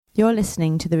You're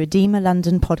listening to the Redeemer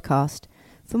London podcast.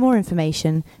 For more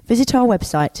information, visit our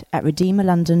website at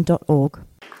redeemerlondon.org.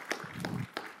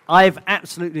 I've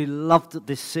absolutely loved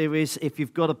this series. If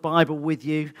you've got a Bible with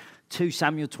you, 2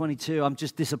 Samuel 22, I'm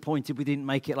just disappointed we didn't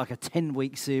make it like a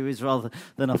 10-week series rather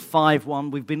than a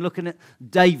 5-1. We've been looking at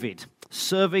David,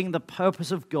 serving the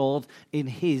purpose of God in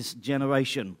his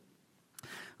generation.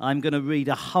 I'm going to read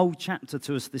a whole chapter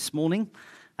to us this morning.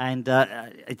 And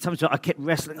sometimes I kept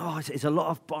wrestling, it's a lot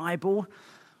of Bible.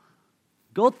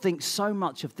 God thinks so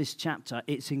much of this chapter,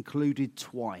 it's included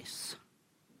twice.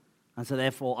 And so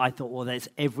therefore I thought, well, there's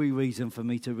every reason for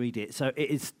me to read it. So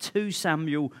it is 2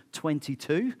 Samuel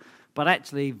 22, but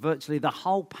actually virtually the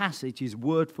whole passage is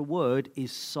word for word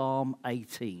is Psalm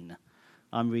 18.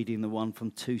 I'm reading the one from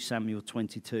 2 Samuel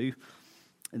 22,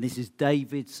 and this is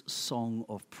David's song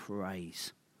of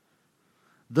praise.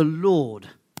 The Lord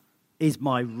is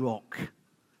my rock,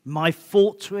 my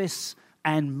fortress,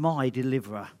 and my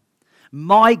deliverer.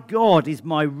 My God is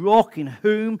my rock in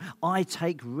whom I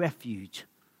take refuge,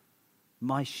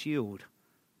 my shield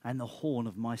and the horn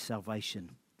of my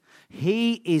salvation.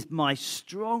 He is my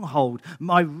stronghold,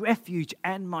 my refuge,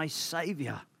 and my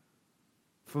Savior.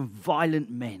 From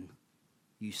violent men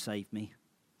you save me.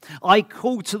 I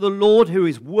call to the Lord who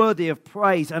is worthy of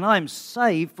praise, and I am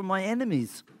saved from my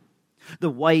enemies.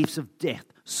 The waves of death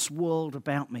swirled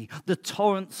about me. The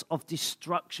torrents of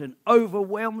destruction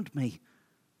overwhelmed me.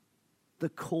 The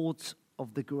cords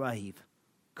of the grave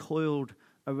coiled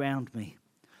around me.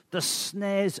 The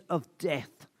snares of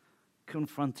death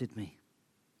confronted me.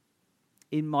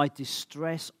 In my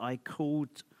distress, I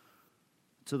called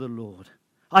to the Lord.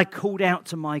 I called out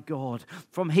to my God.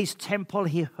 From his temple,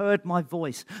 he heard my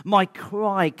voice. My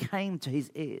cry came to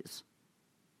his ears.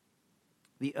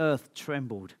 The earth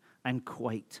trembled and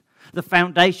quaked. The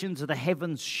foundations of the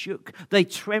heavens shook. They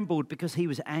trembled because he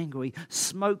was angry.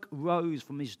 Smoke rose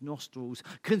from his nostrils.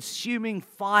 Consuming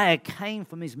fire came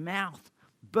from his mouth.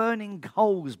 Burning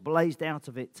coals blazed out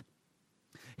of it.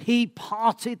 He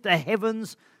parted the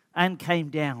heavens and came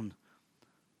down.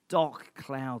 Dark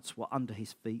clouds were under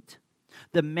his feet.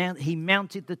 He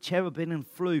mounted the cherubim and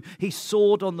flew. He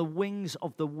soared on the wings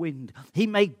of the wind. He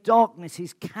made darkness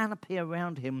his canopy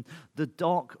around him, the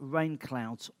dark rain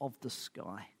clouds of the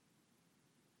sky.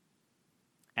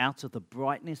 Out of the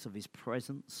brightness of his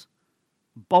presence,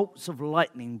 bolts of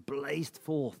lightning blazed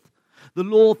forth. The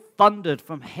Lord thundered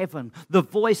from heaven. The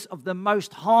voice of the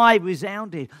Most High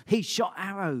resounded. He shot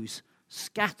arrows,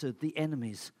 scattered the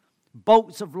enemies.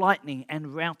 Bolts of lightning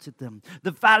and routed them.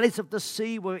 The valleys of the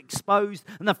sea were exposed,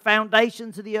 and the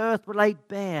foundations of the earth were laid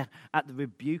bare at the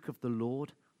rebuke of the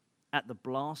Lord, at the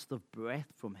blast of breath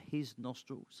from his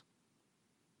nostrils.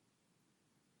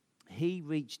 He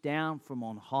reached down from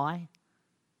on high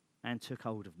and took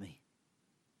hold of me.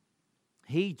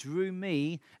 He drew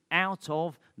me out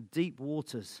of deep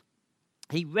waters.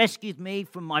 He rescued me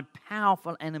from my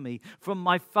powerful enemy, from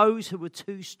my foes who were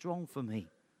too strong for me.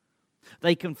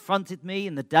 They confronted me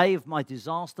in the day of my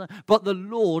disaster, but the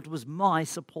Lord was my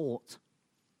support.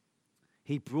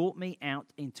 He brought me out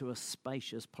into a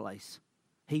spacious place.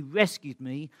 He rescued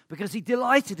me because he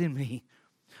delighted in me.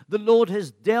 The Lord has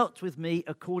dealt with me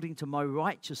according to my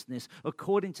righteousness,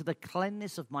 according to the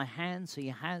cleanness of my hands, he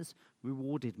has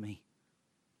rewarded me.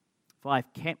 For I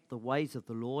have kept the ways of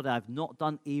the Lord, I have not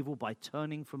done evil by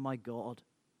turning from my God.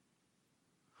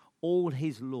 All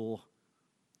his law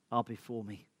are before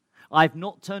me. I have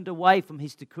not turned away from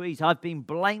his decrees. I've been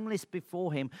blameless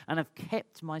before him and have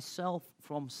kept myself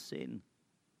from sin.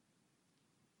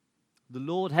 The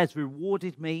Lord has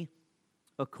rewarded me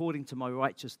according to my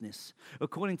righteousness,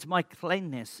 according to my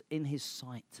cleanness in his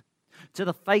sight. To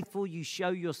the faithful you show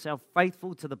yourself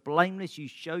faithful, to the blameless you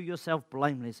show yourself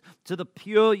blameless, to the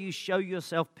pure you show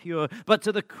yourself pure, but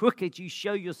to the crooked you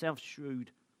show yourself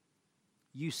shrewd.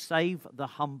 You save the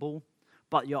humble,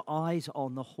 but your eyes are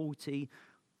on the haughty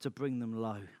to bring them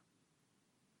low.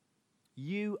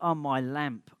 You are my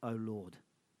lamp, O Lord.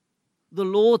 The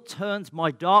Lord turns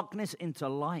my darkness into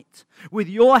light. With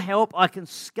your help I can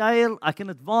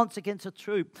advance against a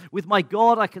troop. With my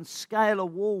God I can scale a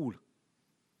wall.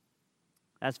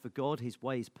 As for God, his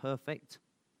way is perfect.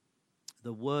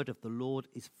 The word of the Lord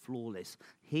is flawless.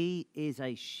 He is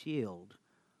a shield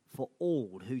for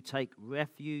all who take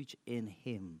refuge in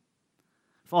him.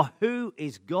 For who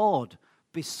is God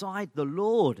beside the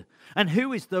Lord? And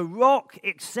who is the rock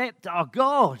except our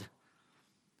God?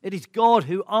 It is God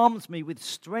who arms me with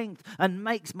strength and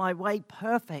makes my way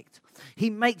perfect. He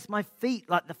makes my feet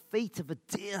like the feet of a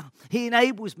deer. He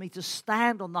enables me to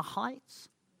stand on the heights.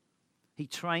 He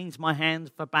trains my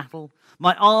hands for battle.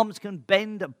 My arms can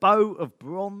bend a bow of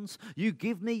bronze. You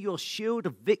give me your shield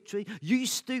of victory. You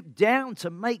stoop down to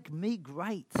make me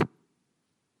great.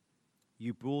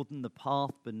 You broaden the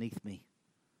path beneath me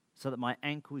so that my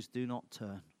ankles do not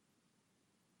turn.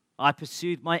 I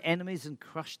pursued my enemies and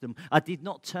crushed them. I did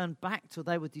not turn back till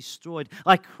they were destroyed.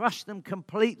 I crushed them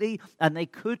completely, and they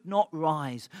could not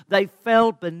rise. They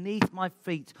fell beneath my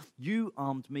feet. You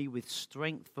armed me with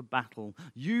strength for battle.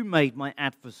 You made my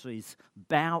adversaries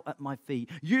bow at my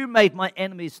feet. You made my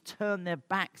enemies turn their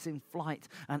backs in flight,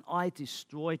 and I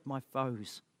destroyed my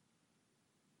foes.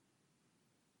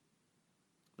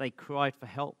 They cried for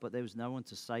help, but there was no one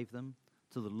to save them.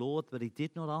 To the Lord, but he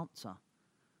did not answer.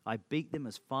 I beat them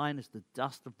as fine as the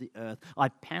dust of the earth. I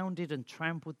pounded and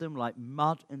trampled them like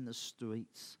mud in the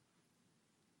streets.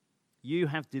 You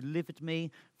have delivered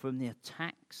me from the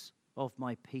attacks of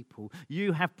my people.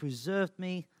 You have preserved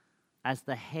me as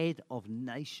the head of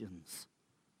nations.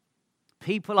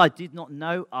 People I did not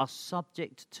know are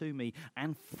subject to me,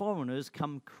 and foreigners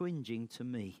come cringing to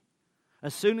me.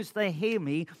 As soon as they hear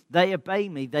me, they obey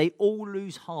me. They all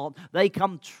lose heart. They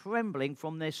come trembling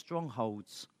from their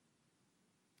strongholds.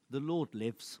 The Lord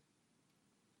lives.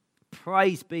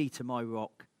 Praise be to my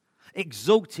rock.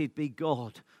 Exalted be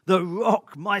God, the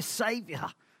rock, my Savior.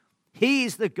 He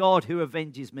is the God who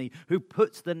avenges me, who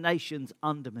puts the nations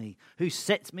under me, who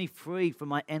sets me free from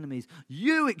my enemies.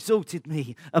 You exalted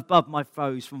me above my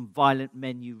foes. From violent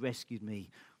men you rescued me.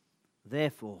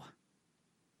 Therefore,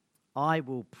 I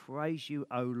will praise you,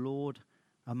 O Lord,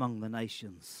 among the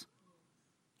nations.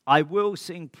 I will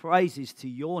sing praises to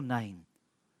your name.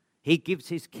 He gives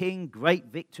his king great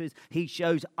victories. He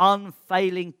shows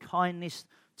unfailing kindness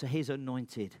to his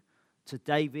anointed, to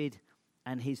David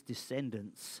and his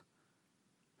descendants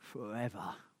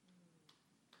forever.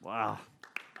 Wow.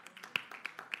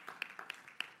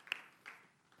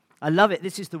 I love it.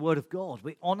 This is the word of God.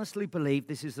 We honestly believe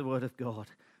this is the word of God.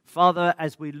 Father,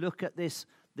 as we look at this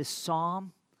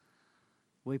psalm,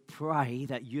 we pray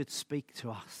that you'd speak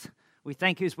to us. We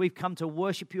thank you as we've come to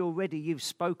worship you already. You've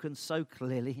spoken so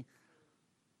clearly.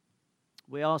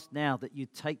 We ask now that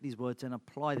you'd take these words and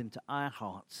apply them to our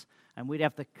hearts, and we'd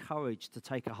have the courage to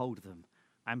take a hold of them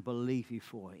and believe you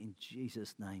for it. In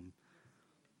Jesus' name,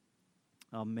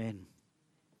 amen.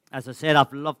 As I said,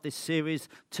 I've loved this series.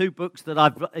 2 books that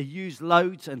I've used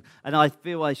loads, and I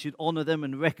feel I should honor them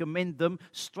and recommend them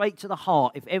straight to the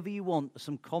heart. If ever you want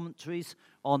some commentaries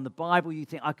on the Bible, you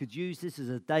think I could use this as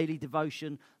a daily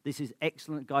devotion, this is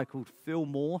excellent. A guy called Phil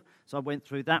Moore. So I went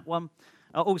through that one.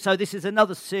 Also, this is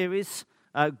another series,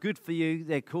 good for you.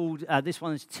 They're called, this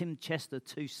one is Tim Chester,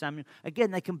 2 Samuel.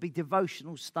 Again, they can be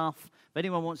devotional stuff. If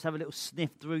anyone wants to have a little sniff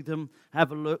through them,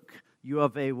 have a look. You are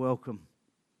very welcome.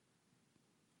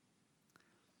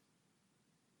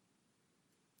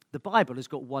 The Bible has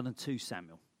got 1 and 2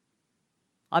 Samuel.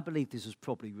 I believe this was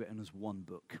probably written as one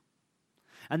book.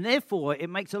 And therefore, it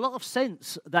makes a lot of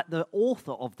sense that the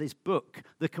author of this book,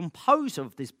 the composer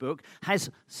of this book,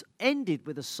 has ended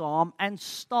with a psalm and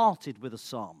started with a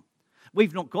psalm.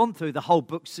 We've not gone through the whole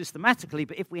book systematically,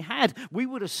 but if we had, we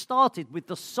would have started with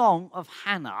the Song of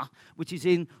Hannah, which is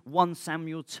in 1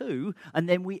 Samuel 2, and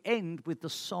then we end with the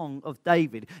Song of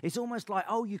David. It's almost like,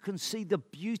 oh, you can see the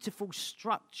beautiful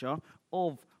structure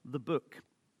of the book.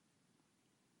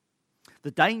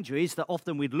 The danger is that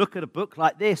often we'd look at a book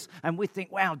like this and we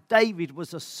think, wow, David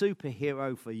was a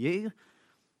superhero for you.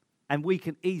 And we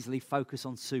can easily focus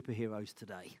on superheroes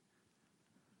today.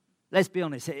 Let's be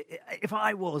honest, if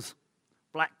I was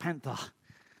Black Panther,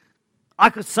 I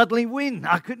could suddenly win.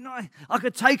 I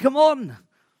could take them on.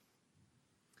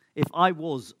 If I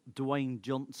was Dwayne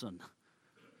Johnson,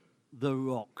 The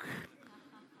Rock,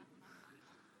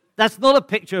 that's not a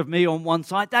picture of me on one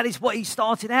side. That is what he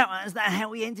started out as. That's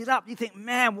how he ended up. You think,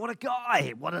 man, what a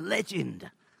guy. What a legend.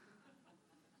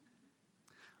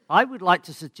 I would like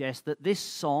to suggest that this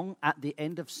song at the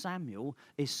end of Samuel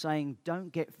is saying,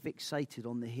 don't get fixated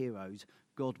on the heroes.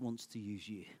 God wants to use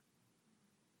you.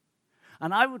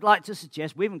 And I would like to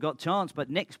suggest, we haven't got a chance, but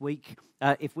next week,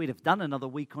 if we'd have done another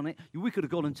week on it, we could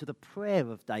have gone into the prayer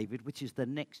of David, which is the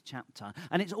next chapter.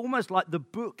 And it's almost like the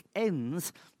book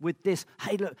ends with this,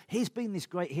 hey, look, he's been this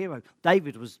great hero.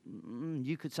 David was,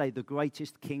 you could say, the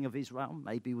greatest king of Israel.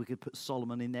 Maybe we could put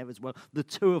Solomon in there as well. The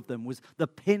two of them was the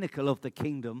pinnacle of the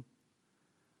kingdom.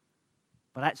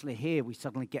 But actually here we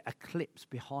suddenly get a glimpse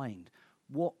behind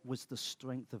what was the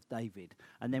strength of David.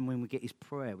 And then when we get his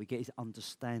prayer, we get his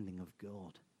understanding of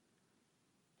God.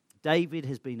 David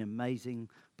has been amazing,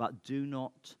 but do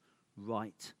not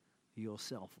write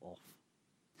yourself off.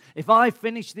 If I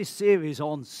finish this series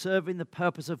on serving the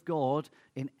purpose of God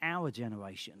in our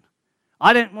generation,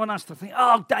 I don't want us to think,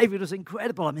 oh, David was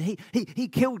incredible. I mean, he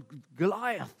killed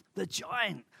Goliath, the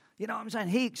giant. You know what I'm saying?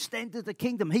 He extended the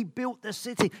kingdom. He built the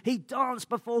city. He danced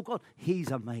before God. He's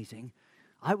amazing.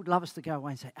 I would love us to go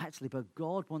away and say, actually, but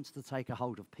God wants to take a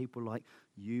hold of people like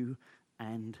you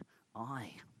and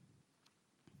I.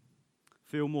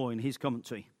 Phil Moore, in his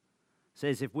commentary,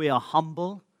 says, if we are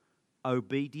humble,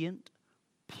 obedient,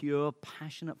 pure,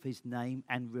 passionate for his name,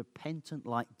 and repentant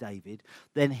like David,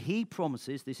 then he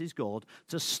promises, this is God,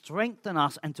 to strengthen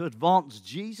us and to advance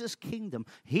Jesus' kingdom.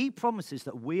 He promises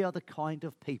that we are the kind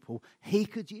of people he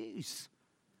could use.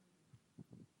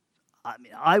 I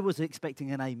mean, I was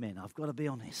expecting an amen, I've got to be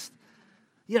honest.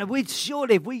 You know, we'd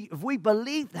surely, if we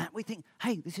believe that, we think,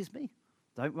 hey, this is me.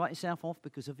 Don't write yourself off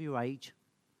because of your age.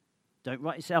 Don't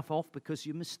write yourself off because of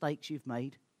your mistakes you've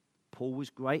made. Paul was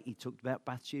great. He talked about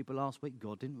Bathsheba last week.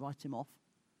 God didn't write him off.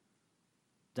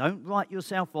 Don't write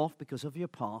yourself off because of your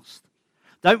past.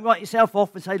 Don't write yourself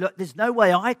off and say, look, there's no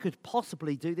way I could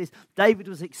possibly do this. David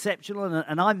was exceptional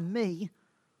and I'm me.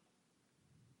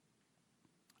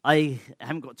 I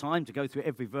haven't got time to go through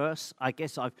every verse. I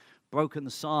guess I've broken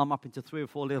the psalm up into 3 or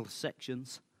 4 little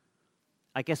sections.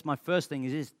 I guess my first thing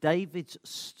is David's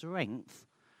strength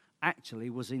actually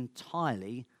was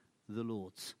entirely the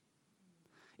Lord's.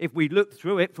 If we look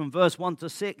through it from verse 1 to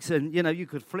 6, and you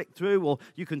could flick through or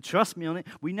you can trust me on it,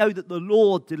 we know that the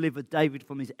Lord delivered David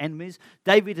from his enemies.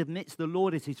 David admits the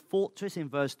Lord is his fortress in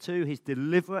verse 2, his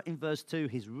deliverer in verse 2,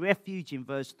 his refuge in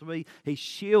verse 3, his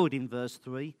shield in verse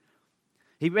 3.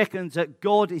 He reckons that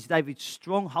God is David's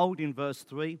stronghold in verse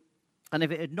 3. And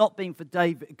if it had not been for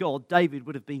God, David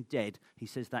would have been dead. He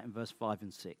says that in verse 5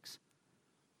 and 6.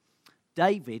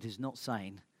 David is not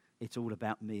saying it's all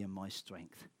about me and my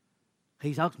strength.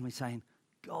 He's ultimately saying,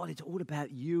 God, it's all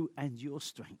about you and your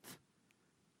strength.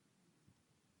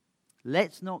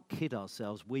 Let's not kid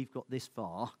ourselves. We've got this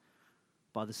far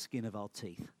by the skin of our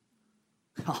teeth.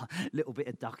 A little bit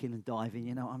of ducking and diving,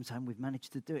 you know what I'm saying? We've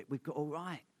managed to do it. We've got all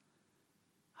right.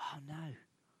 Oh, no.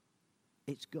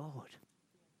 It's God.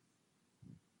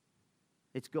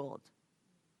 It's God.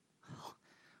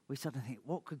 We suddenly think,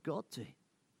 what could God do?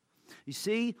 You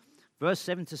see, verse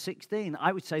 7 to 16,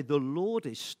 I would say the Lord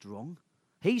is strong.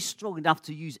 He's strong enough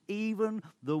to use even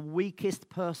the weakest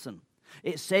person.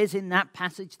 It says in that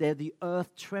passage there, the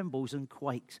earth trembles and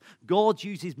quakes. God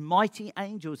uses mighty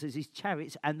angels as his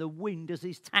chariots and the wind as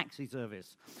his taxi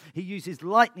service. He uses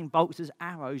lightning bolts as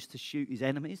arrows to shoot his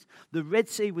enemies. The Red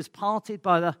Sea was parted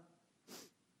by the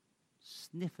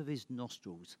sniff of his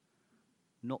nostrils,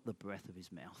 not the breath of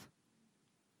his mouth.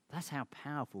 That's how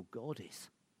powerful God is.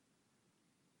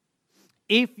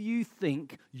 If you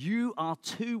think you are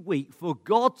too weak for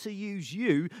God to use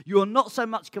you, you're not so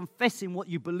much confessing what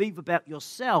you believe about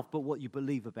yourself, but what you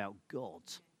believe about God.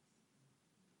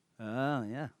 Oh,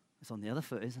 yeah. It's on the other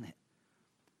foot, isn't it?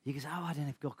 You go, oh, I don't know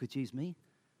if God could use me.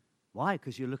 Why?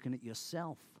 Because you're looking at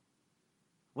yourself.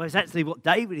 Whereas actually what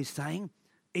David is saying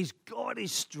is God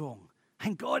is strong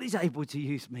and God is able to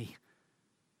use me.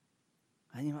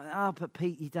 And you're like, oh, but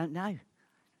Pete, you don't know.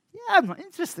 Yeah, I'm not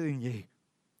interested in you.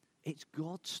 It's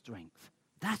God's strength.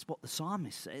 That's what the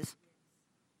psalmist says.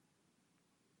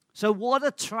 So what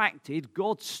attracted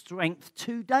God's strength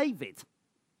to David?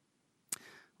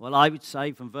 Well, I would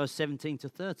say from verse 17 to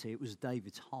 30, it was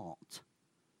David's heart.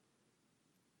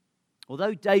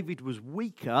 Although David was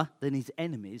weaker than his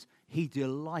enemies, he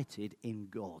delighted in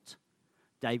God.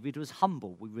 David was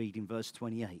humble, we read in verse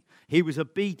 28. He was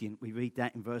obedient, we read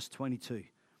that in verse 22.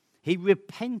 He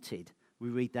repented. We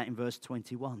read that in verse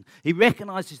 21. He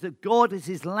recognizes that God is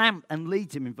his lamp and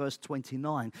leads him in verse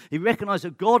 29. He recognizes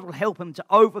that God will help him to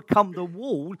overcome the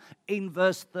wall in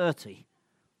verse 30.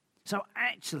 So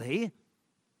actually,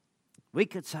 we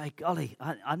could say, golly,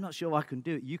 I'm not sure I can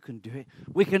do it. You can do it.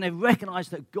 We can recognize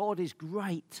that God is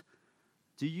great.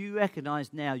 Do you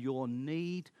recognize now your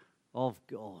need of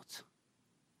God?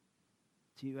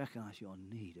 Do you recognize your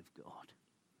need of God?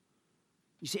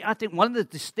 You see, I think one of the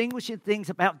distinguishing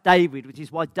things about David, which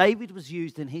is why David was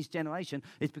used in his generation,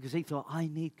 is because he thought, I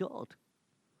need God.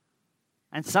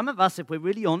 And some of us, if we're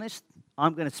really honest,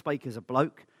 I'm going to speak as a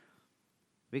bloke,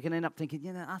 we can end up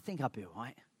thinking, I think I'll be all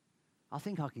right. I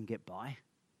think I can get by.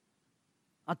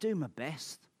 I'll do my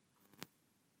best.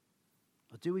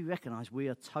 Or do we recognize we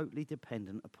are totally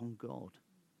dependent upon God?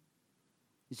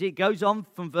 You see, it goes on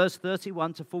from verse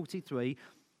 31 to 43.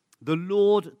 The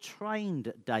Lord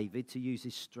trained David to use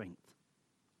his strength.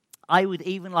 I would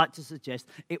even like to suggest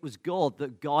it was God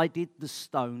that guided the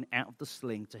stone out of the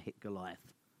sling to hit Goliath.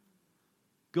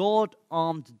 God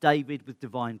armed David with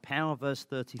divine power, verse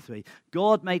 33.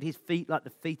 God made his feet like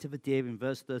the feet of a deer in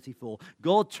verse 34.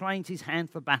 God trained his hand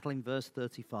for battle in verse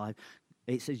 35.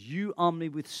 It says, you arm me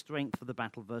with strength for the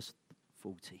battle, verse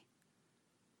 40.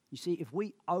 You see, if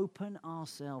we open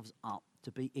ourselves up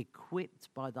to be equipped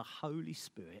by the Holy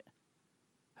Spirit,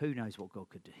 who knows what God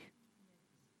could do?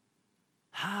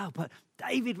 But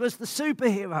David was the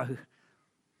superhero.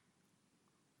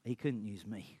 He couldn't use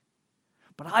me.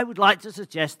 But I would like to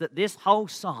suggest that this whole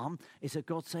psalm is a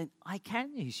God saying, I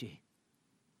can use you.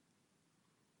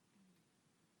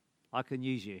 I can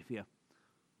use you if you're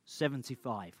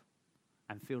 75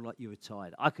 and feel like you're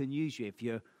retired. I can use you if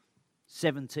you're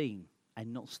 17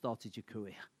 and not started your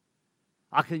career.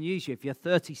 I can use you if you're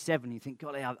 37 and you think,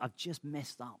 God, I've just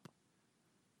messed up.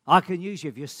 I can use you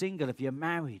if you're single, if you're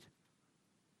married.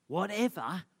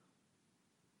 Whatever,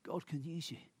 God can use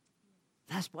you.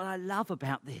 That's what I love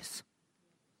about this.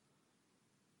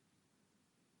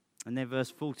 And then verse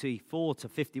 44 to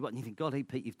 51, you think, God, hey,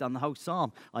 Pete, you've done the whole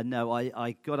psalm. I know,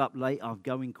 I got up late, I'm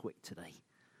going quick today.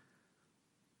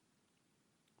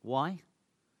 Why?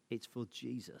 It's for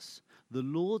Jesus. The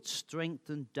Lord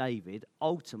strengthened David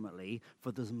ultimately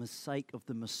for the sake of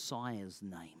the Messiah's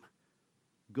name.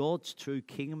 God's true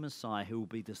King and Messiah, who will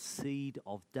be the seed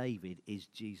of David, is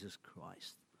Jesus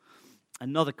Christ.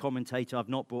 Another commentator, I've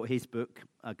not brought his book,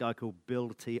 a guy called Bill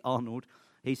T. Arnold,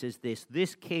 he says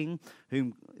this king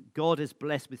whom God has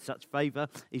blessed with such favor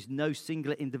is no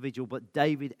singular individual, but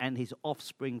David and his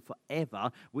offspring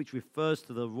forever, which refers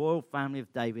to the royal family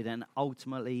of David and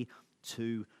ultimately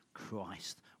to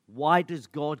Christ. Why does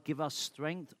God give us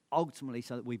strength? Ultimately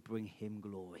so that we bring him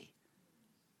glory.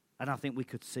 And I think we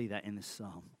could see that in this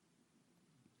psalm.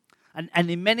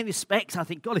 And in many respects, I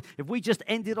think, God, if we just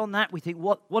ended on that, we think,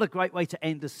 what a great way to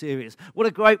end the series. What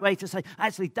a great way to say,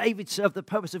 actually, David served the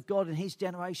purpose of God in his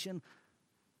generation.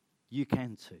 You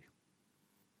can too.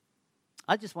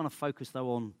 I just want to focus,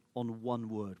 though, on one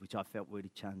word, which I felt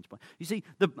really challenged by. You see,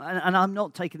 and I'm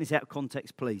not taking this out of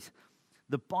context, please.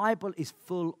 The Bible is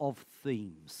full of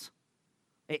themes.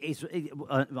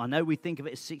 I know we think of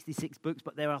it as 66 books,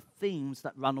 but there are themes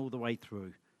that run all the way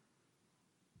through.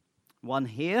 One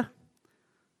here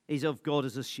is of God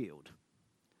as a shield.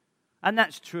 And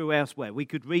that's true elsewhere. We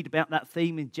could read about that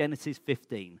theme in Genesis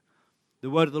 15. The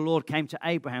word of the Lord came to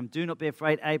Abraham, do not be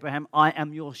afraid, Abraham, I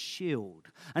am your shield.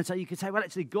 And so you could say, well,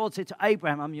 actually, God said to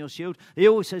Abraham, I'm your shield. He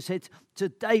also said to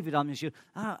David, I'm your shield.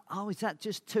 Oh, is that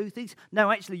just two things?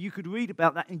 No, actually, you could read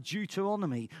about that in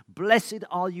Deuteronomy. Blessed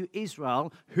are you,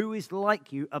 Israel, who is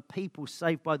like you, a people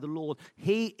saved by the Lord.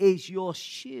 He is your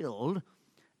shield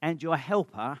and your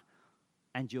helper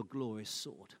and your glorious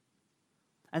sword.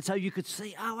 And so you could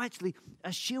see, actually,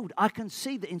 a shield. I can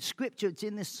see that in Scripture, it's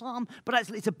in this psalm, but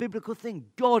actually it's a biblical thing.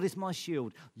 God is my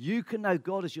shield. You can know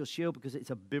God as your shield because it's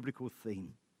a biblical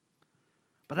theme.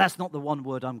 But that's not the one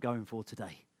word I'm going for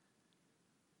today.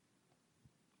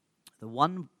 The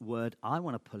one word I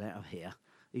want to pull out of here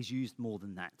is used more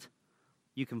than that.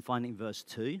 You can find it in verse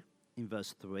 2, in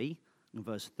verse 3, in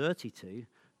verse 32,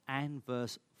 and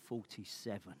verse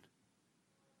 47.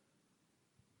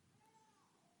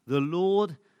 The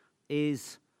Lord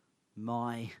is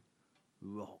my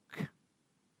rock,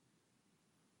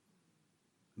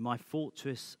 my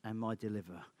fortress and my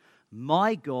deliverer.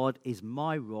 My God is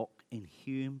my rock, in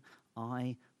whom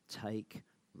I take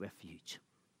refuge.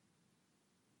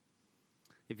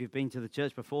 If you've been to the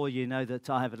church before, you know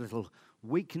that I have a little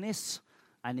weakness,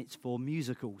 and it's for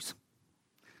musicals.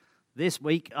 This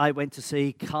week I went to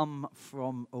see Come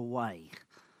From Away.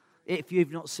 If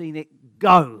you've not seen it,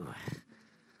 go.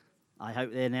 I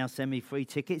hope they now send me free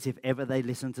tickets if ever they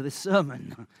listen to this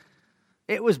sermon.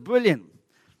 It was brilliant.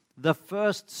 The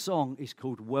first song is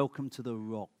called Welcome to the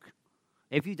Rock.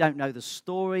 If you don't know the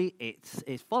story, it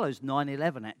follows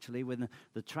 9/11 actually, when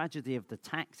the tragedy of the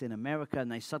attacks in America,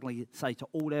 and they suddenly say to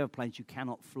all airplanes, you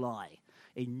cannot fly.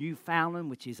 In Newfoundland,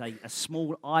 which is a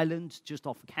small island just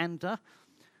off Canada,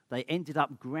 they ended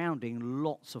up grounding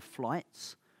lots of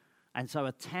flights. And so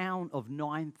a town of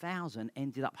 9,000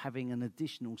 ended up having an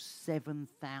additional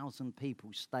 7,000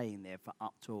 people staying there for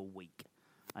up to a week.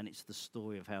 And it's the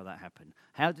story of how that happened.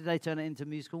 How did they turn it into a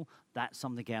musical? That's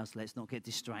something else. Let's not get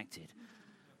distracted.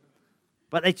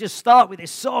 But they just start with this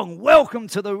song, Welcome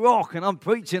to the Rock. And I'm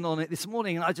preaching on it this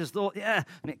morning. And I just thought,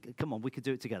 come on, we could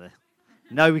do it together.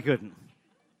 No, we couldn't.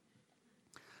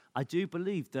 I do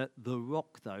believe that the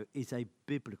rock, though, is a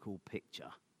biblical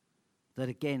picture that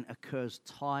again occurs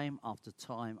time after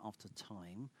time after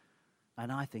time, and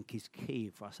I think is key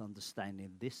for us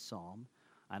understanding this psalm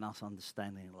and us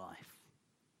understanding life.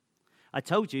 I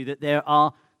told you that there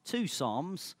are two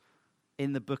psalms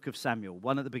in the book of Samuel,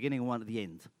 one at the beginning and one at the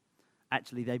end.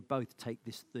 Actually, they both take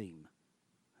this theme.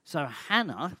 So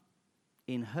Hannah,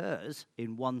 in hers,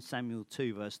 in 1 Samuel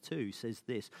 2 verse 2, says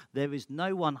this: "There is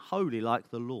no one holy like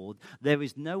the Lord. There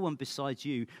is no one besides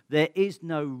you. There is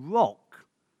no rock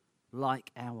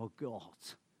like our God."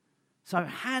 So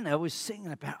Hannah was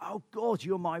singing about, "Oh God,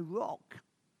 you're my rock."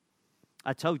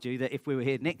 I told you that if we were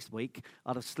here next week,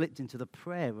 I'd have slipped into the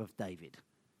prayer of David.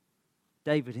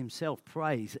 David himself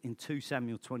prays in 2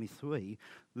 Samuel 23,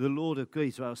 "The Lord of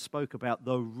Israel spoke about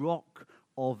the rock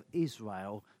of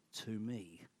Israel to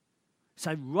me."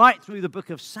 So right through the book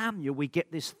of Samuel, we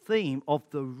get this theme of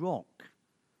the rock.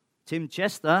 Tim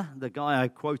Chester, the guy I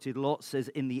quoted a lot, says,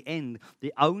 "In the end,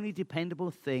 the only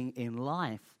dependable thing in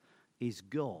life is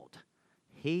God.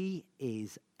 He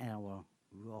is our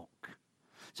rock."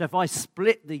 So if I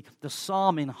split the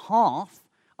psalm in half,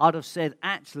 I'd have said,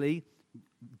 actually,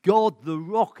 God the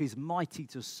rock is mighty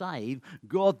to save.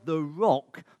 God the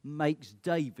rock makes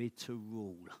David to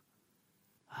rule.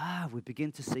 We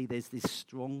begin to see there's this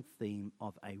strong theme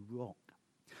of a rock.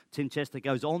 Tim Chester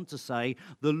goes on to say,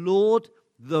 "The Lord,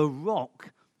 the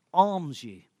rock, arms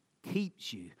you,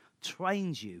 keeps you,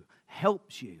 trains you,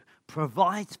 helps you,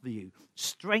 provides for you,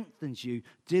 strengthens you,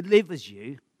 delivers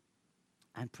you,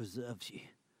 and preserves you."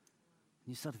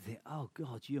 You sort of think, "Oh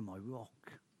God, you're my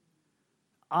rock."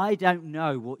 I don't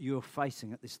know what you're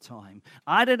facing at this time.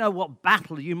 I don't know what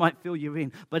battle you might feel you're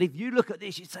in. But if you look at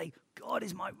this, you say, "God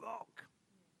is my rock."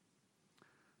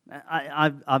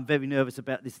 I'm very nervous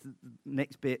about this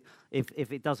next bit.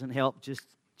 If it doesn't help,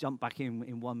 just jump back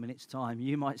in 1 minute's time.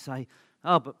 You might say,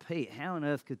 "Oh, but Pete, how on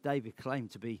earth could David claim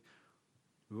to be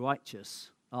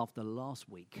righteous after last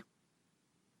week?"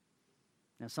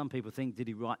 Now, some people think, did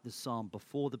he write the psalm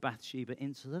before the Bathsheba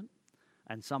incident?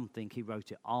 And some think he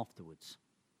wrote it afterwards.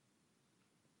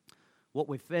 What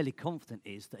we're fairly confident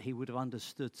is that he would have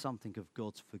understood something of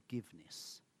God's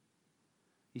forgiveness.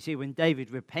 You see, when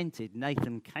David repented,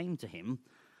 Nathan came to him,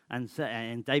 and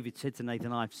David said to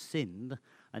Nathan, "I've sinned."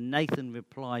 And Nathan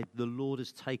replied, "The Lord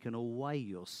has taken away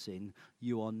your sin.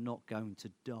 You are not going to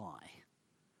die."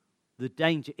 The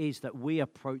danger is that we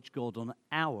approach God on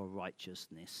our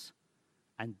righteousness,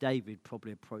 and David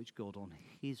probably approached God on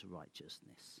his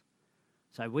righteousness.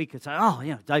 So we could say, "Oh,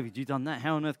 David, you've done that.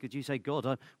 How on earth could you say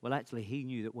God?" Well, actually, he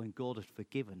knew that when God had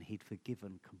forgiven, he'd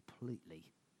forgiven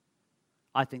completely.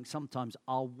 I think sometimes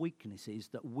our weakness is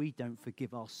that we don't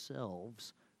forgive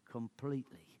ourselves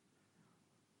completely.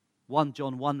 1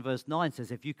 John 1 verse 9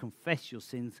 says, "If you confess your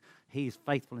sins, he is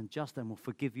faithful and just and will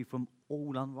forgive you from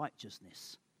all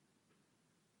unrighteousness."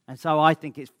 And so I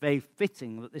think it's very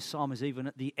fitting that this psalm is even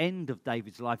at the end of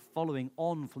David's life, following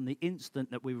on from the incident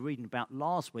that we were reading about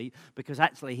last week, because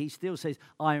actually he still says,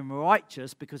 "I am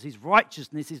righteous," because his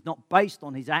righteousness is not based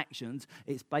on his actions,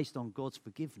 it's based on God's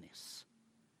forgiveness.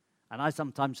 And I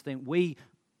sometimes think we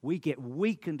get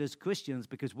weakened as Christians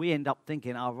because we end up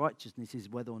thinking our righteousness is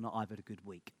whether or not I've had a good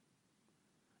week.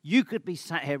 You could be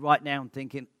sat here right now and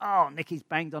thinking, "Oh, Nikki's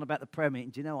banged on about the prayer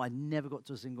meeting. Do you know, I never got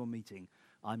to a single meeting.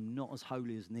 I'm not as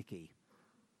holy as Nikki."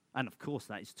 And of course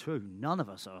that is true. None of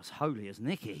us are as holy as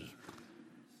Nikki.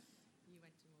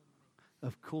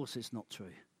 Of course it's not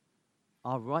true.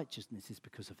 Our righteousness is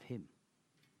because of him.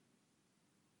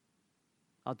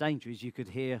 Our danger is you could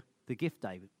hear the gift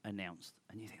day announced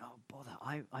and you think, "Oh, bother,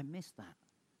 I missed that.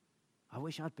 I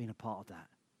wish I'd been a part of that."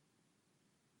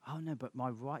 Oh no, but my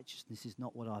righteousness is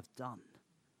not what I've done.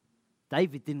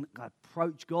 David didn't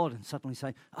approach God and suddenly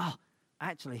say,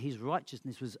 actually, his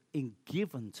righteousness was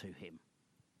given to him.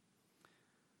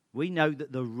 We know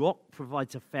that the rock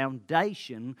provides a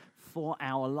foundation for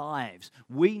our lives.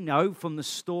 We know from the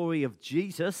story of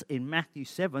Jesus in Matthew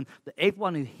 7 that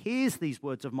everyone who hears these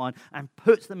words of mine and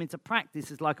puts them into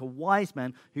practice is like a wise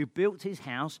man who built his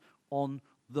house on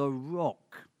the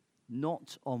rock.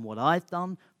 Not on what I've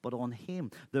done, but on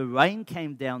him. The rain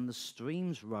came down, the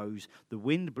streams rose, the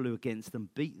wind blew against them,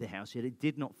 beat the house, yet it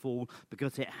did not fall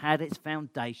because it had its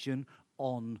foundation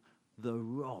on the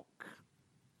rock.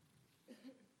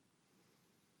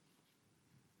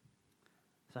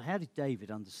 So how did David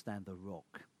understand the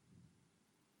rock?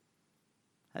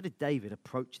 How did David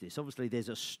approach this? Obviously, there's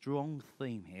a strong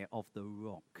theme here of the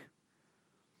rock.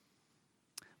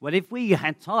 Well, if we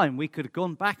had time, we could have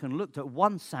gone back and looked at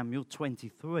 1 Samuel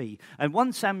 23. And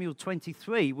 1 Samuel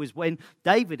 23 was when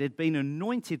David had been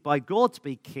anointed by God to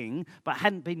be king, but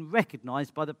hadn't been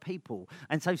recognized by the people.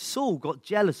 And so Saul got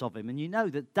jealous of him. And you know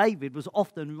that David was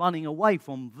often running away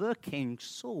from the king,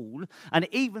 Saul. And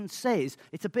it even says,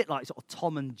 it's a bit like sort of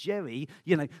Tom and Jerry.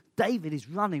 David is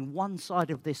running one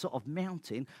side of this sort of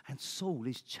mountain, and Saul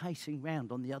is chasing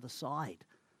round on the other side.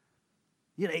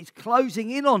 It's closing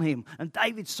in on him. And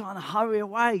David's trying to hurry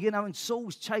away, and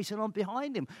Saul's chasing on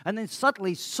behind him. And then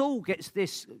suddenly Saul gets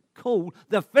this call,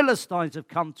 the Philistines have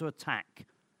come to attack.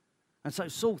 And so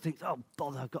Saul thinks, oh,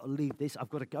 bother, I've got to leave this. I've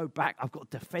got to go back. I've got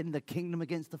to defend the kingdom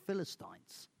against the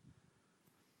Philistines.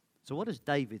 So what does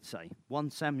David say?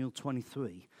 1 Samuel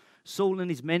 23. Saul and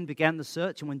his men began the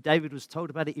search, and when David was told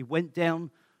about it, he went down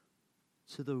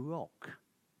to the rock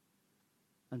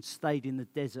and stayed in the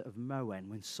desert of Moan.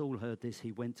 When Saul heard this,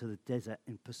 he went to the desert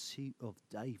in pursuit of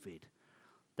David.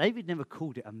 David never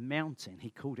called it a mountain,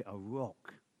 he called it a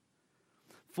rock.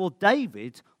 For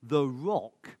David, the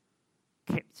rock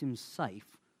kept him safe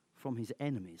from his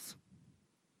enemies.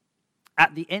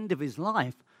 At the end of his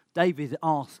life, David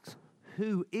asks,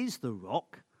 who is the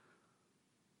rock?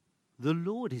 The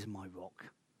Lord is my rock.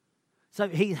 So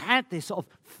he had this sort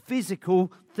of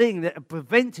physical thing that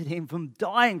prevented him from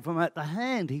dying from at the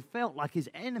hand. He felt like his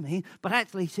enemy, but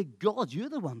actually he said, God, you're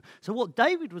the one. So what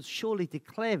David was surely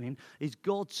declaring is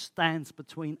God stands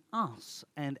between us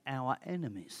and our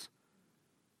enemies.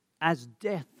 As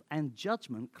death and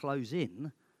judgment close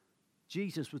in,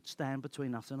 Jesus would stand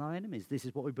between us and our enemies. This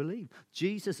is what we believe.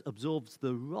 Jesus absorbs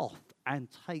the wrath and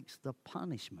takes the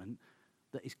punishment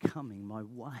that is coming my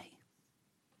way.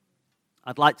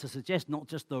 I'd like to suggest not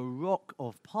just the rock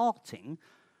of parting,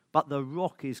 but the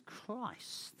rock is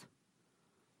Christ.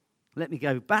 Let me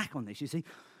go back on this. You see,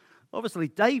 obviously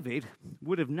David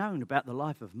would have known about the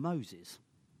life of Moses.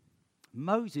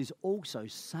 Moses also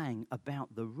sang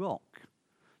about the rock.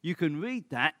 You can read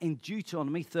that in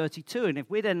Deuteronomy 32, and if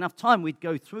we'd had enough time, we'd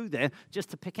go through there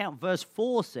just to pick out. Verse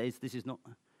 4 says, this is not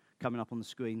coming up on the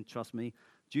screen, trust me.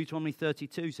 Deuteronomy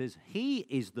 32 says, he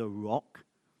is the rock.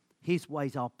 His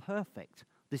ways are perfect.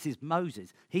 This is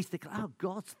Moses. He's declared, oh,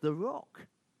 God's the rock.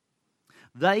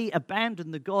 They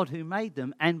abandoned the God who made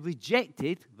them and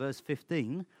rejected, verse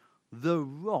 15, the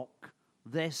rock,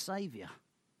 their Savior.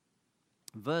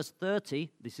 Verse 30,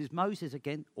 this is Moses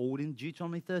again, all in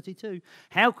Deuteronomy 32.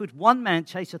 How could one man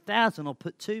chase 1,000 or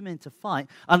put 2 men to fight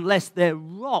unless their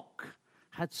rock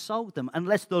had sold them,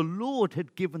 unless the Lord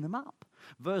had given them up?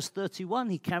 Verse 31,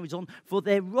 he carries on, for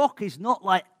their rock is not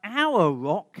like our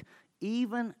rock,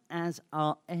 even as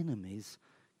our enemies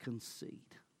concede.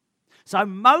 So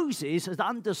Moses has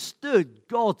understood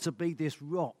God to be this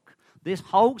rock. This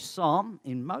whole psalm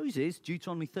in Moses,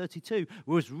 Deuteronomy 32,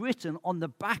 was written on the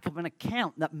back of an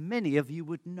account that many of you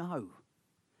would know.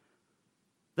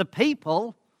 The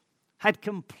people had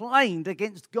complained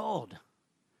against God.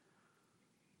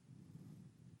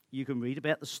 You can read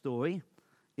about the story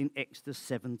in Exodus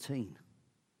 17.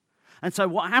 And so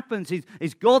what happens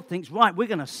is God thinks, right, we're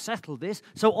going to settle this.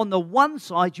 So on the one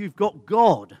side, you've got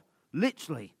God,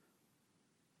 literally.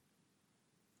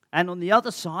 And on the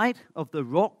other side of the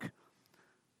rock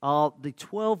are the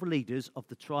 12 leaders of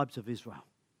the tribes of Israel.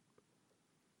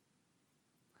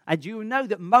 And you know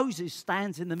that Moses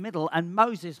stands in the middle, and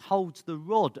Moses holds the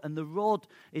rod, and the rod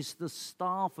is the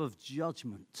staff of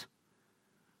judgment.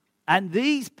 And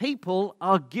these people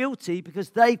are guilty because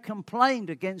they've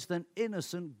complained against an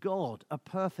innocent God, a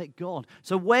perfect God.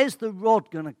 So where's the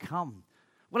rod going to come?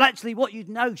 Well, actually, what you'd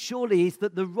know surely is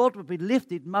that the rod would be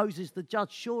lifted, Moses the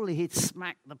judge, surely he'd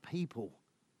smack the people.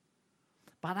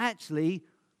 But actually,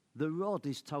 the rod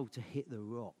is told to hit the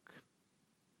rock.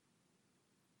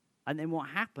 And then what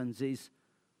happens is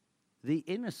the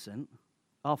innocent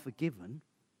are forgiven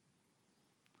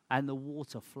and the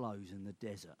water flows in the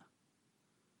desert.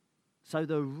 So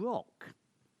the rock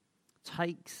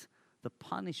takes the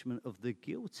punishment of the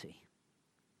guilty.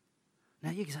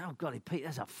 Now you can say, oh, golly, Pete,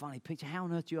 that's a funny picture. How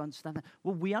on earth do you understand that?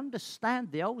 Well, we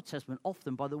understand the Old Testament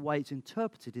often by the way it's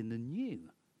interpreted in the New.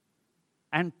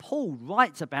 And Paul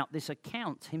writes about this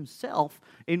account himself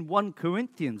in 1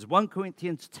 Corinthians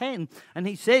 10, and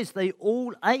he says they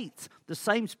all ate the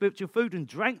same spiritual food and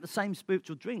drank the same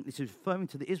spiritual drink. This is referring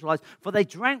to the Israelites, for they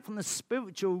drank from the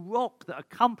spiritual rock that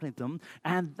accompanied them,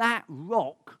 and that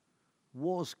rock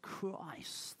was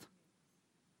Christ.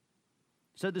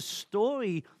 So the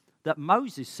story that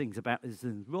Moses sings about as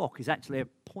the rock is actually a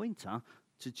pointer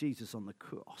to Jesus on the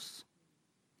cross.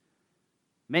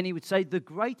 Many would say the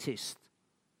greatest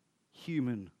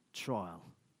human trial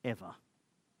ever.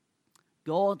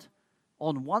 God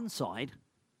on one side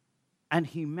and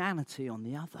humanity on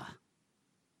the other.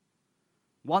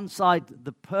 One side,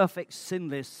 the perfect,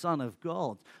 sinless Son of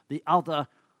God. The other,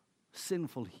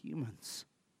 sinful humans.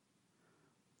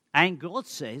 And God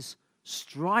says,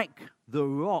 strike the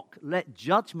rock, let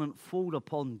judgment fall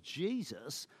upon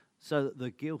Jesus so that the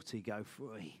guilty go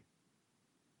free.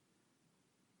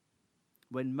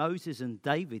 When Moses and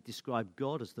David describe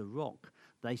God as the rock,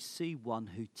 they see one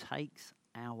who takes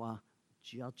our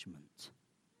judgment.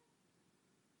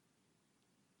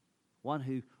 One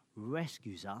who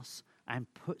rescues us and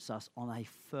puts us on a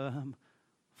firm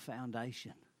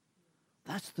foundation.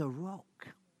 That's the rock.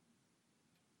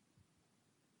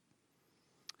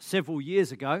 Several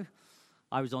years ago,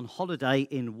 I was on holiday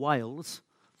in Wales,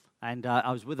 and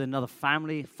I was with another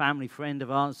family friend of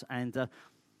ours, and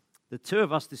the two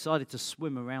of us decided to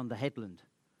swim around the headland.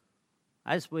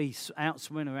 As we out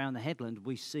swim around the headland,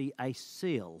 we see a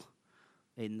seal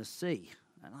in the sea.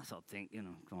 And I sort of think,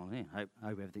 come on in, hope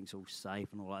everything's all safe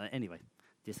and all like that. Anyway,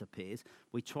 disappears.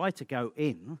 We try to go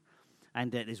in,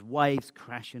 and there's waves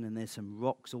crashing, and there's some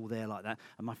rocks all there like that.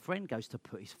 And my friend goes to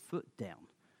put his foot down,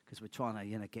 because we're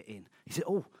trying to, get in. He said,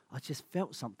 I just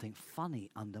felt something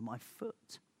funny under my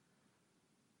foot.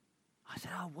 I said,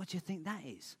 what do you think that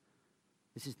is?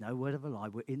 This is no word of a lie.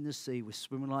 We're in the sea. We're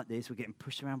swimming like this. We're getting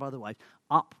pushed around by the waves.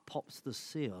 Up pops the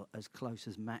seal as close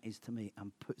as Matt is to me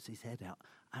and puts his head out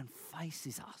and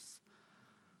faces us.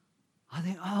 I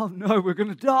think, oh, no, we're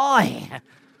going to die.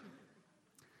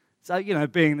 So,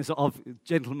 being the sort of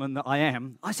gentleman that I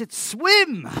am, I said,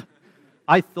 swim.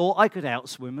 I thought I could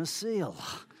outswim a seal.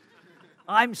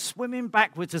 I'm swimming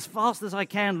backwards as fast as I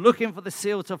can, looking for the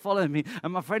seal to follow me.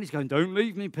 And my friend is going, don't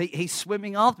leave me, Pete. He's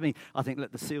swimming after me. I think,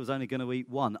 look, the seal's only going to eat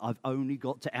one. I've only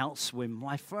got to outswim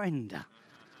my friend.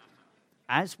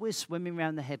 As we're swimming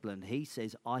around the headland, he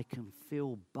says, I can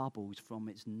feel bubbles from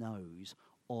its nose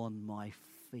on my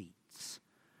feet.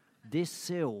 This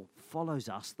seal follows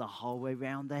us the whole way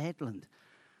around the headland.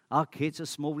 Our kids are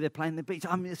small, they're playing the beach.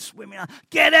 I'm swimming.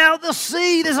 Get out of the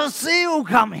sea, there's a seal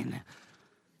coming.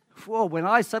 Well, when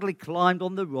I suddenly climbed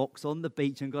on the rocks on the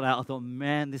beach and got out, I thought,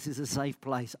 man, this is a safe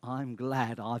place. I'm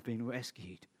glad I've been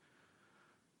rescued.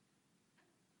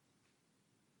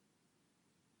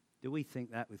 Do we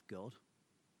think that with God?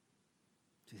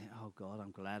 Do you think, oh, God,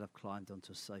 I'm glad I've climbed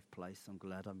onto a safe place. I'm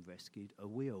glad I'm rescued. Are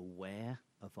we aware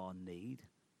of our need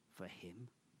for him?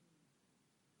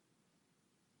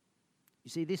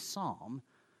 You see, this psalm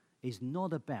is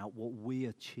not about what we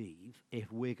achieve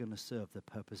if we're going to serve the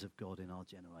purpose of God in our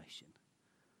generation.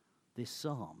 This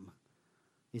psalm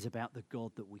is about the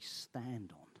God that we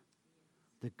stand on,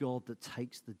 the God that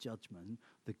takes the judgment,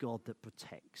 the God that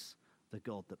protects, the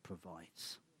God that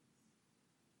provides.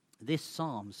 This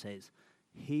psalm says,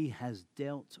 he has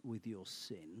dealt with your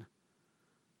sin.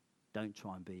 Don't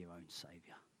try and be your own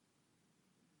savior.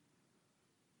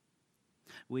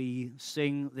 We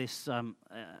sing this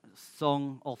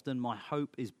song often, my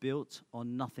hope is built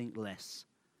on nothing less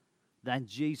than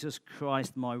Jesus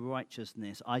Christ, my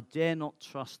righteousness. I dare not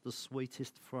trust the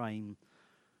sweetest frame,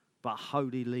 but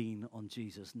wholly lean on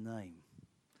Jesus' name.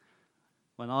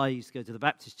 When I used to go to the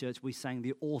Baptist church, we sang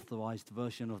the authorized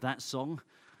version of that song.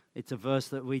 It's a verse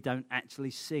that we don't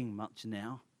actually sing much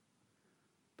now,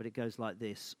 but it goes like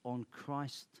this. On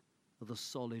Christ, the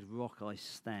solid rock I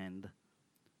stand.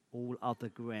 All other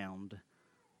ground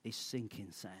is sinking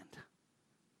sand.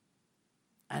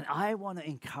 And I want to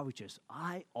encourage us.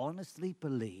 I honestly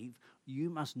believe you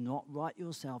must not write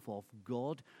yourself off.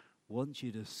 God wants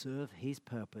you to serve his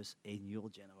purpose in your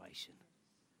generation.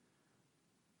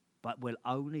 But we'll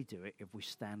only do it if we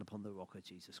stand upon the rock of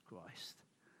Jesus Christ.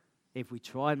 If we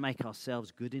try and make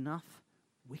ourselves good enough,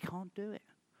 we can't do it.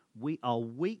 We are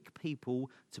weak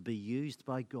people to be used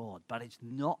by God. But it's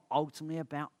not ultimately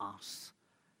about us.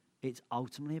 It's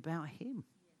ultimately about him.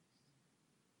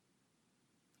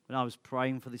 When I was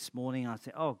praying for this morning, I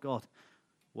said, oh God,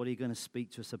 what are you going to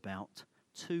speak to us about?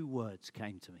 2 words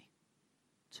came to me.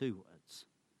 2 words.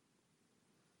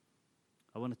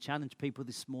 I want to challenge people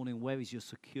this morning, where is your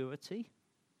security?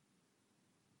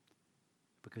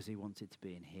 Because he wants it to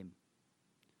be in him.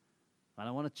 And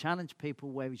I want to challenge people,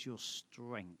 where is your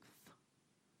strength?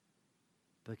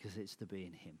 Because it's to be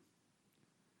in him.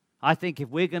 I think if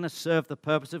we're going to serve the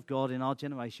purpose of God in our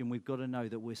generation, we've got to know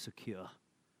that we're secure.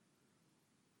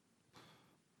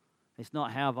 It's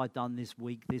not how have I done this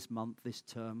week, this month, this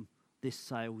term, this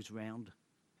sales round.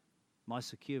 My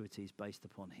security is based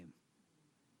upon him.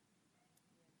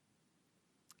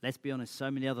 Let's be honest,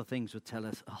 so many other things would tell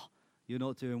us, oh, you're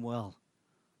not doing well.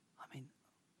 I mean,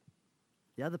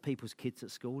 the other people's kids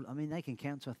at school, they can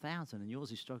count to 1,000 and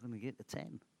yours is struggling to get to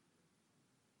 10.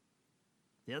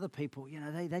 The other people,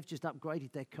 they've just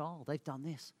upgraded their car. They've done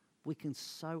this. We can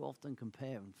so often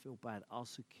compare and feel bad. Our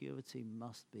security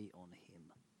must be on him.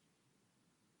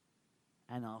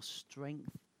 And our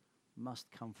strength must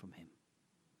come from him.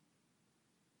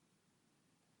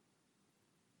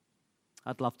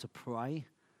 I'd love to pray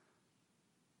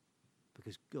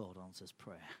because God answers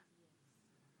prayer.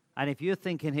 And if you're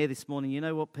thinking here this morning, you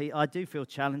know what, Pete, I do feel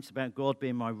challenged about God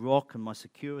being my rock and my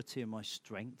security and my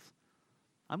strength.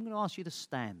 I'm going to ask you to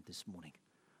stand this morning.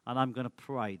 And I'm going to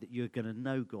pray that you're going to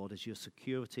know God as your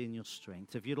security and your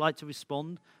strength. If you'd like to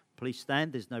respond, please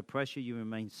stand. There's no pressure. You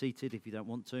remain seated if you don't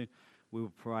want to. We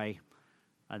will pray,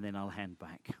 and then I'll hand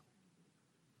back.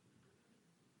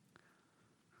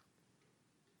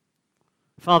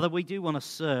 Father, we do want to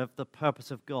serve the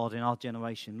purpose of God in our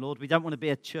generation. Lord, we don't want to be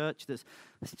a church that's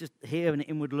just here and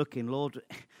inward looking. Lord,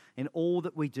 in all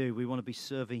that we do, we want to be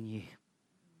serving you.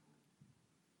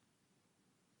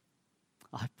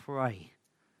 I pray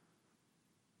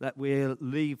that we'll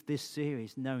leave this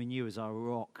series knowing you as our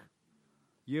rock.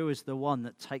 You as the one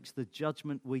that takes the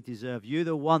judgment we deserve. You're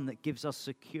the one that gives us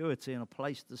security and a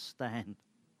place to stand.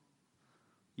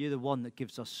 You're the one that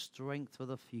gives us strength for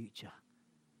the future.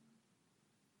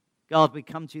 God, we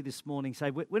come to you this morning and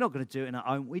say, we're not going to do it on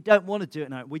our own. We don't want to do it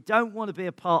on our own. We don't want to be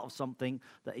a part of something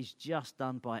that is just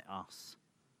done by us.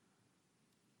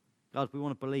 God, we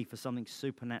want to believe for something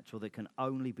supernatural that can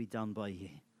only be done by you.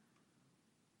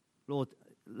 Lord,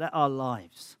 let our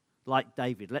lives, like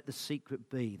David, let the secret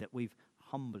be that we've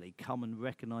humbly come and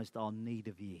recognized our need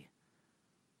of you,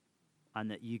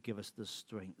 and that you give us the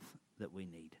strength that we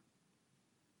need.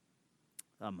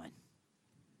 Amen.